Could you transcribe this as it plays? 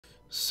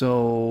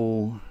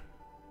So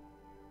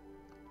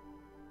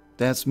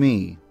that's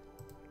me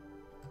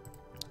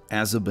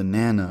as a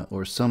banana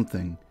or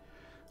something.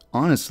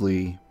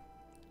 Honestly,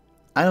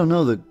 I don't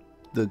know the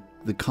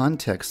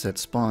context that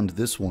spawned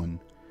this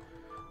one.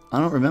 I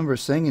don't remember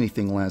saying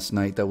anything last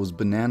night that was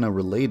banana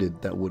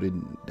related that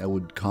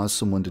would cause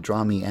someone to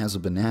draw me as a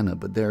banana,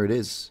 but there it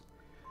is.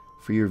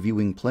 For your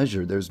viewing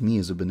pleasure, there's me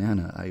as a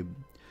banana.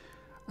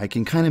 I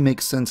can kind of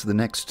make sense of the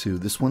next two.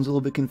 This one's a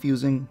little bit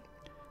confusing.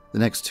 The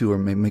next two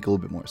make a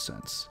little bit more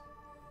sense.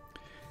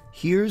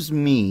 Here's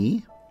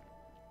me,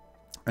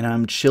 and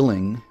I'm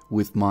chilling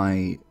with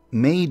my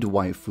maid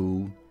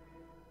waifu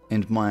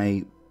and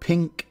my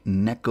pink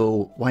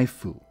Neko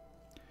waifu,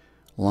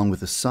 along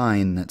with a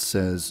sign that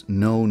says,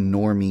 "No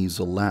normies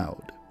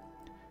allowed."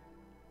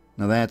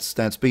 Now that's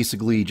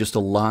basically just a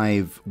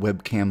live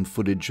webcam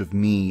footage of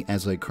me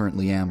as I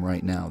currently am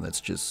right now.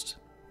 That's just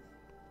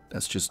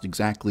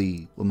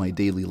exactly what my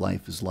daily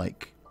life is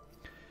like.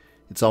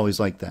 It's always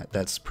like that.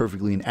 That's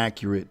perfectly an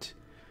accurate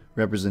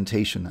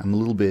representation. I'm a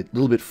little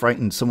bit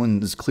frightened. Someone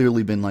has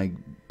clearly been like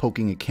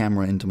poking a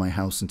camera into my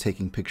house and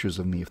taking pictures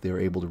of me if they were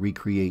able to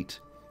recreate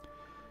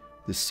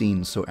this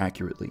scene so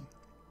accurately.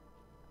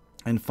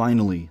 And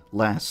finally,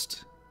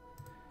 last,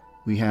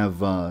 we have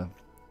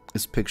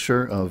this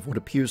picture of what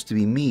appears to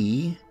be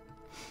me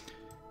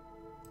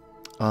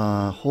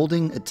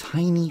holding a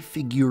tiny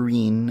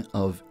figurine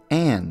of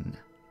Anne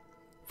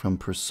from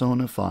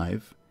Persona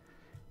 5,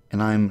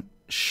 and I'm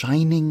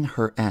shining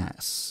her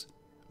ass,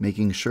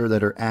 making sure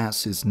that her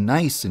ass is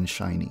nice and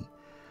shiny,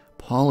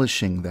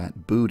 polishing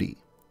that booty.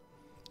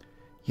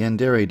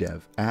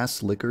 YandereDev,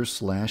 ass licker /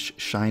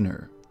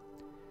 shiner.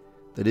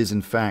 That is,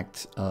 in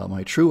fact,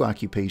 my true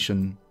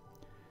occupation.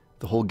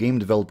 The whole game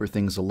developer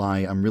thing's a lie.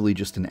 I'm really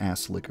just an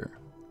ass licker.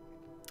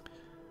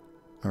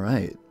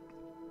 Alright.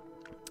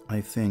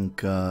 I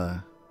think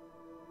we're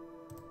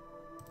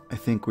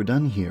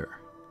done here.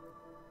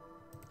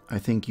 I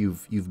think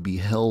you've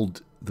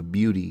beheld the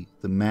beauty,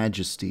 the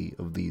majesty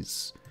of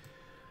these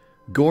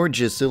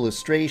gorgeous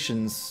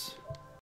illustrations.